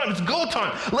 like, it's time, it's go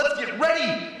time, let's get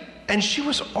ready. And she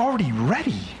was already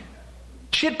ready.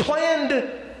 She had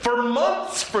planned for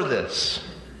months for this.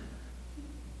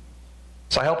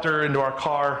 So I helped her into our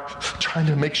car, trying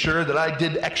to make sure that I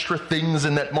did extra things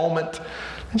in that moment.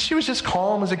 And she was just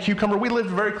calm as a cucumber. We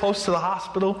lived very close to the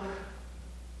hospital.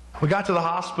 We got to the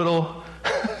hospital.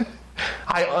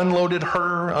 I unloaded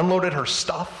her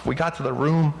stuff. We got to the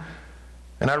room,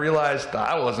 and I realized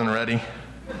I wasn't ready.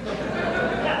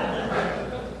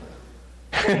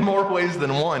 In more ways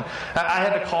than one. I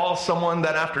had to call someone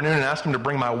that afternoon and ask him to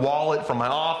bring my wallet from my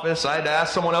office. I had to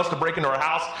ask someone else to break into our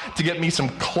house to get me some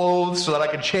clothes so that I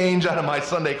could change out of my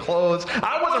Sunday clothes.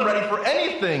 I wasn't ready for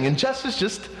anything, and Jess was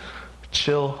just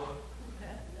chill.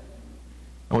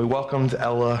 And we welcomed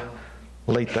Ella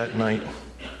late that night.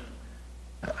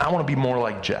 I want to be more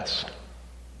like Jess.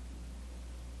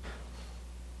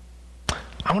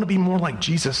 I want to be more like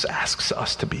Jesus asks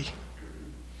us to be.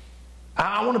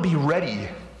 I want to be ready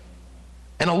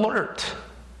and alert.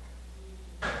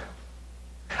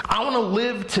 I want to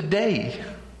live today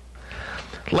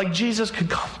like Jesus could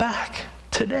come back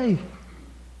today.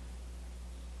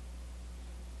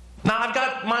 Now, I've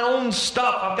got my own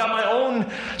stuff. I've got my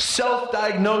own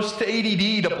self-diagnosed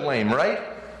ADD to blame, right?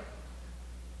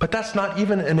 But that's not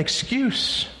even an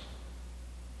excuse.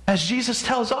 As Jesus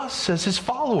tells us, as his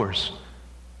followers,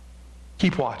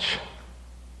 keep watch.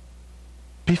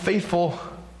 Be faithful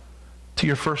to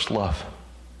your first love.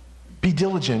 Be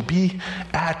diligent. Be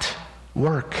at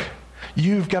work.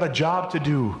 You've got a job to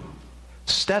do.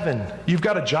 Steven, you've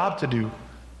got a job to do.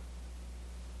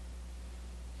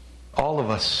 All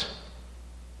of us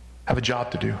have a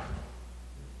job to do.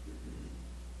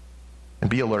 And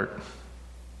be alert.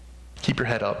 Keep your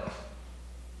head up.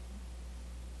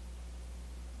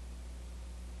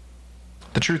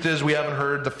 The truth is, we haven't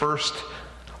heard the first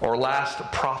or last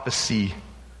prophecy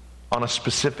on a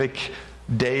specific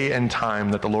day and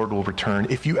time that the Lord will return.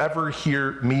 If you ever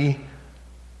hear me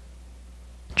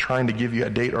trying to give you a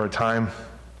date or a time,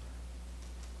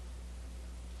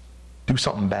 do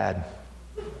something bad.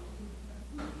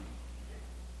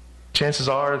 Chances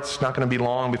are it's not going to be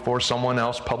long before someone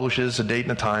else publishes a date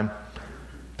and a time.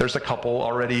 There's a couple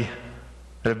already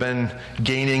that have been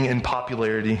gaining in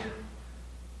popularity.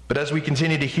 But as we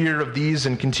continue to hear of these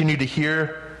and continue to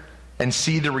hear and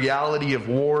see the reality of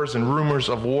wars and rumors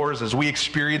of wars, as we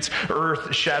experience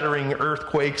earth-shattering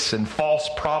earthquakes and false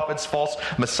prophets, false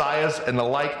messiahs and the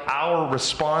like, our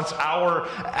response, our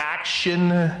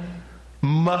action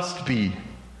must be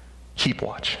keep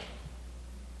watch.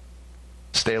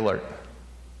 Stay alert.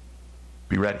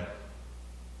 Be ready.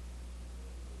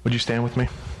 Would you stand with me?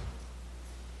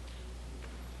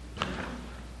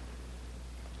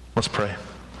 Let's pray.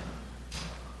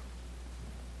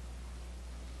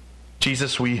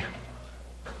 Jesus, we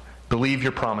believe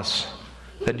your promise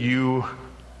that you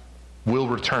will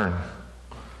return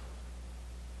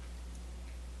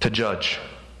to judge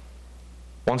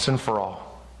once and for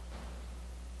all.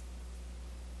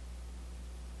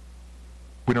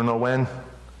 We don't know when.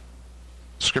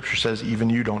 Scripture says even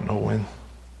you don't know when.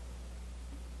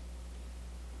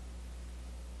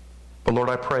 But Lord,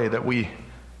 I pray that we,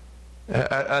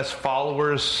 as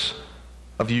followers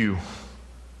of you,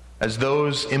 as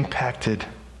those impacted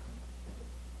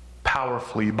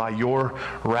powerfully by your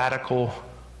radical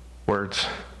words,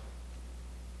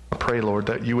 I pray, Lord,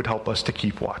 that you would help us to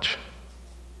keep watch.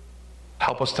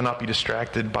 Help us to not be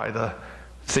distracted by the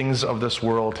things of this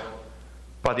world,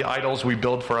 by the idols we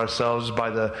build for ourselves,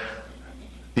 by the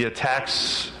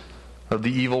attacks of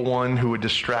the evil one who would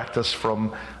distract us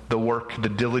from the work, the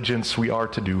diligence we are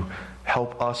to do.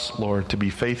 Help us, Lord, to be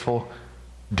faithful,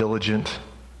 diligent,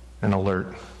 and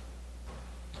alert.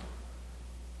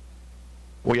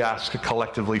 We ask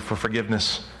collectively for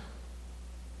forgiveness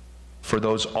for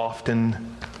those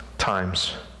often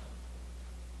times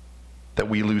that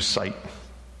we lose sight,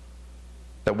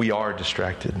 that we are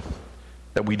distracted,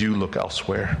 that we do look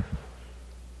elsewhere,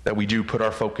 that we do put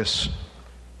our focus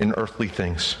in earthly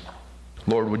things.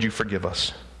 Lord, would you forgive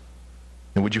us?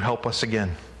 And would you help us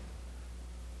again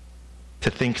to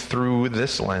think through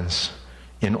this lens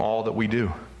in all that we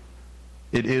do?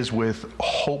 It is with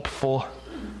hopeful,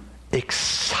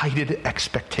 excited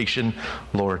expectation,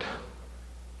 Lord,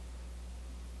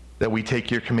 that we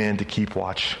take your command to keep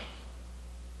watch,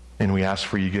 and we ask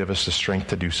for you to give us the strength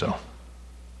to do so.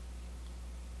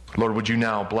 Lord, would you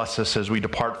now bless us as we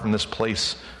depart from this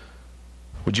place?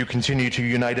 Would you continue to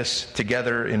unite us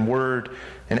together in word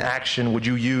and action? Would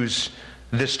you use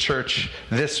this church,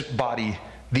 this body,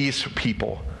 these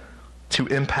people to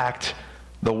impact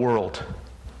the world?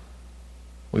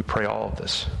 We pray all of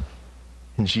this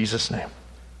in Jesus' name.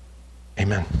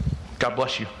 Amen. God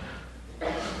bless you.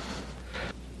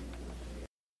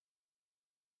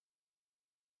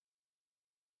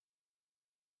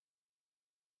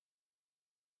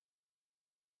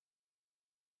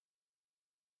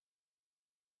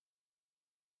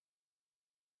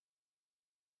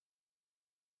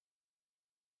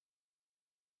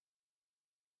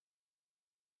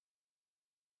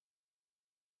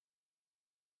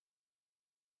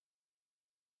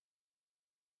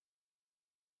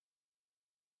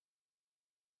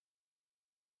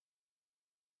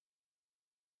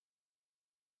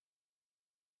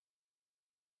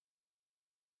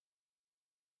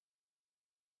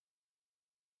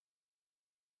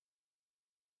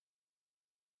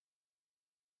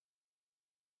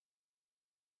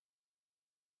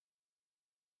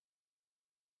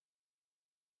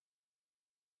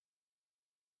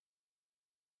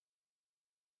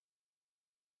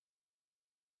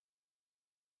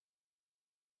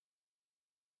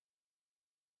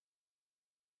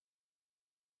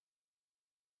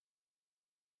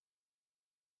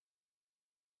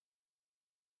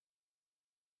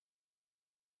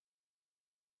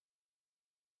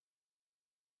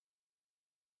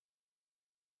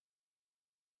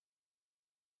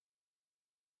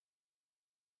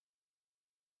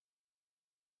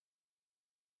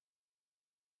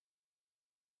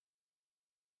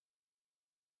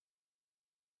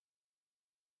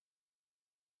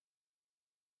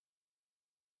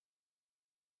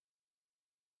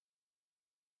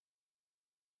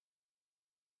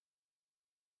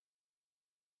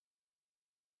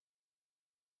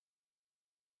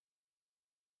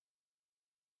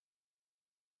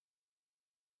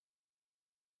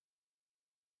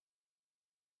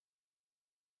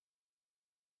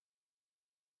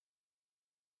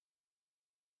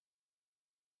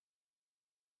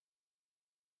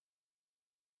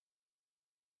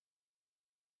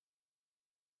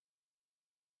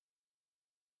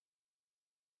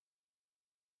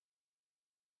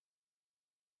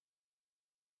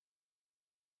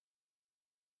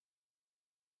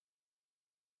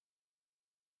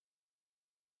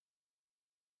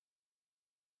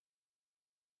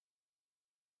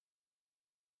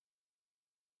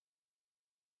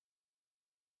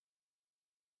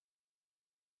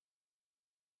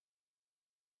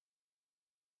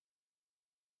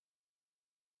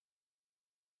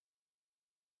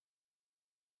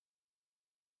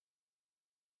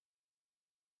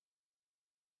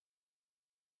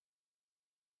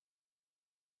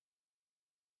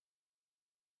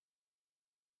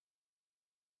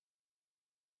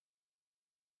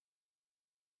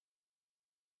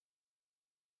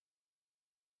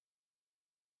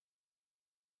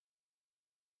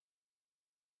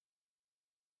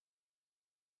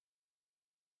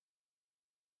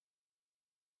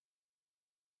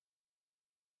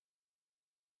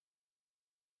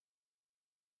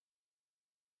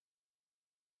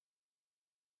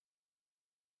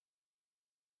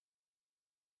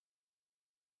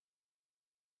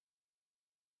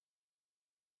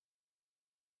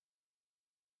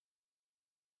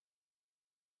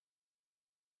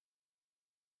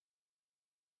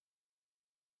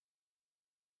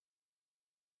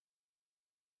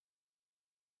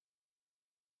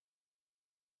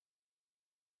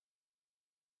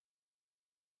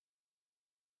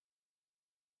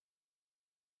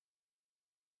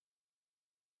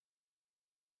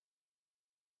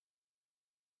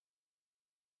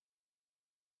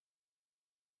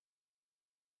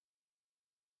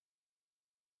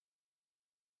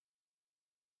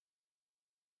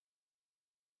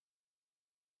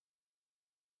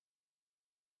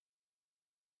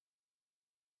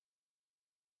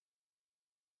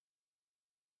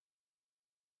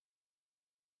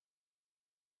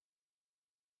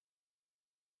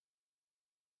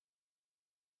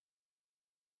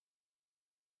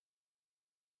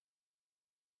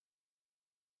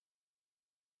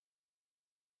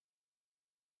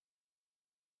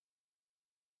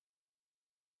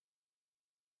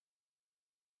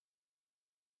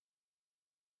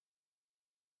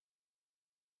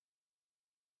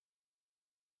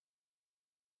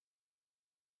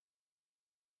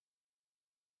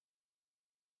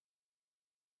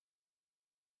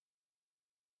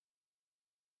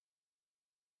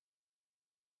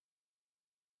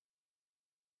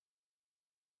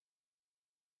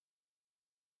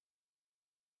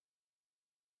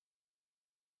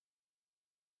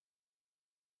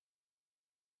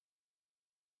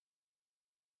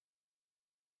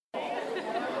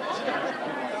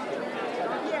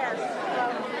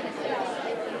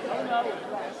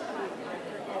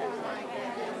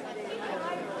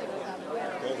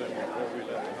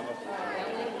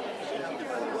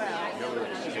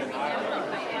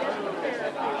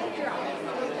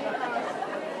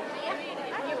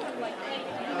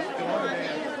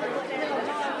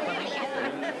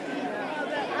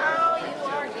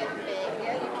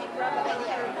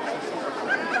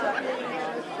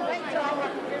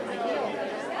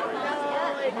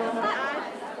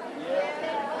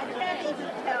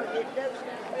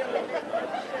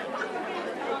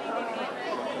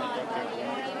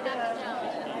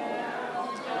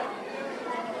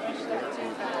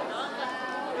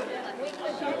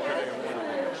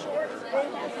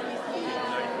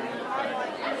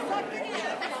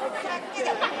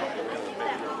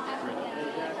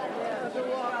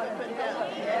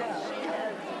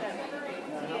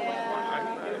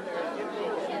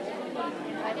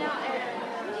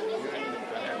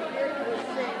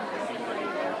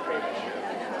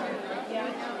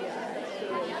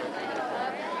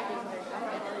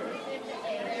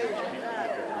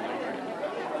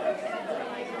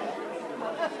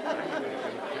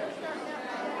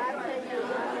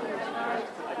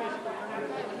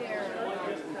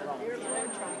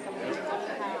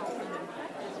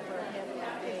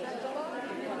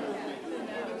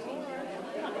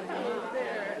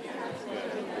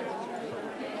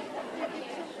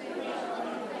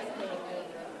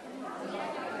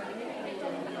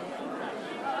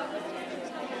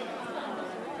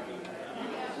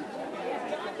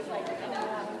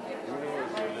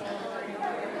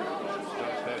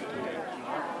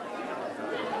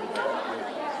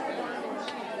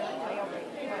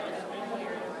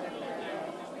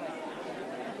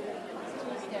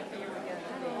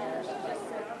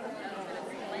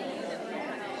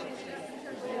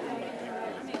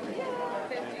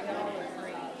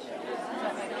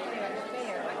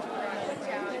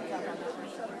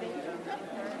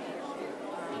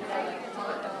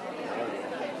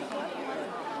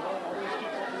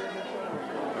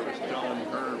 telling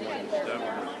her when Stephen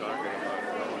was talking about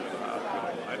going to the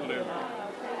hospital, I lived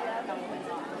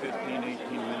 15,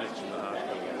 18 minutes from the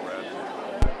hospital in Bradford.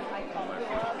 My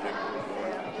first kid was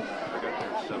born. I got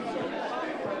there in 7 minutes.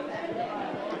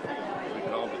 We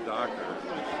called the doctor.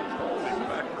 He says, "Oh, big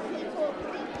backwards.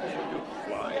 You'll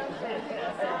fly."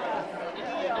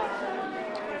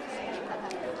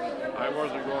 I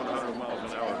wasn't going 100 miles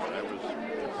an hour, but I was.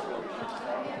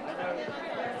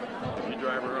 If you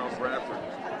drive around Bradford,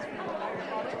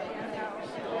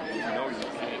 you know you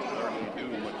can't hardly do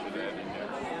much of that in there.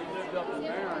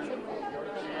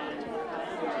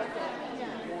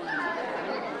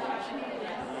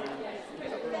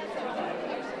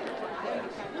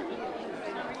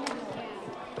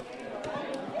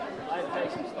 I had to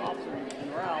take some stops en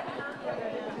route.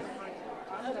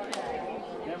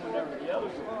 Then whenever the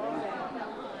others were going, I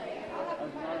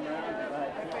was running around because I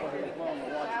had people who were willing to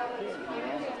watch the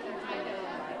kids,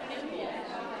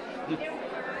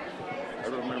 I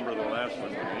remember the last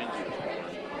one when Nancy was born.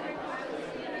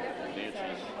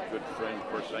 Nancy's good friend, of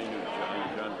course, I knew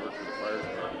John. John worked for the fire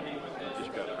department. He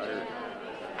just got hired.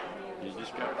 He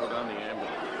just got put on the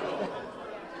ambulance.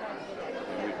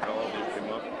 And we called, they came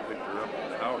up and picked her up at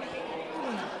the house.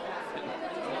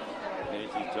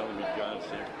 Nancy's telling me, John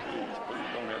said, please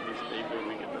don't have me stay where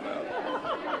we get them out.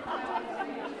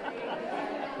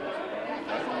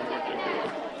 I don't know what to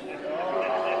do.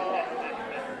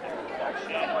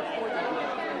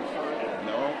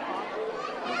 No.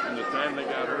 From the time they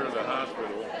got her to the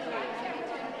hospital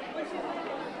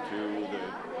to the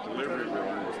delivery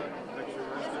room,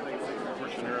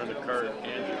 pushing her in the cart,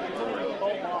 Angie was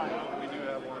going.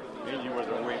 Angie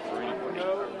wasn't waiting for anybody.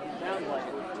 sounds like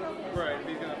it. Right,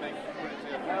 he's going to make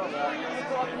I don't know.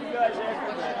 You guys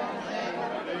after that.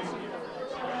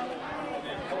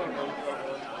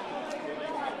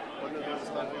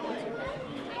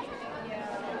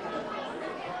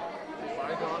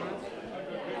 my daughter.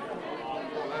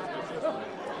 Well, that's my sister.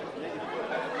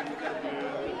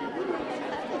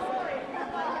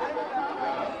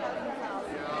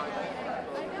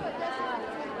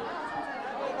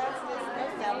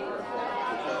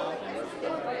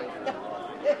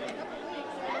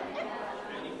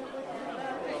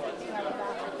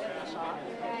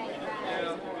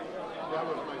 Yeah, that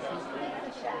was my sister.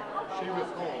 She was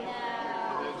home,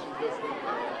 and then she just went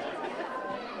back.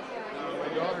 My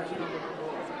daughter's coming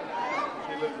home.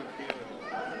 She lives in Canada.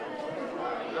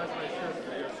 That's my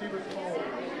sister. Yeah, she was home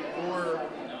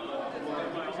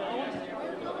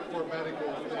for medical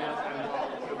things, and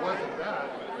it wasn't that.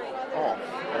 Oh,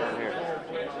 over here.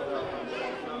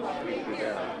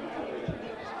 Yeah.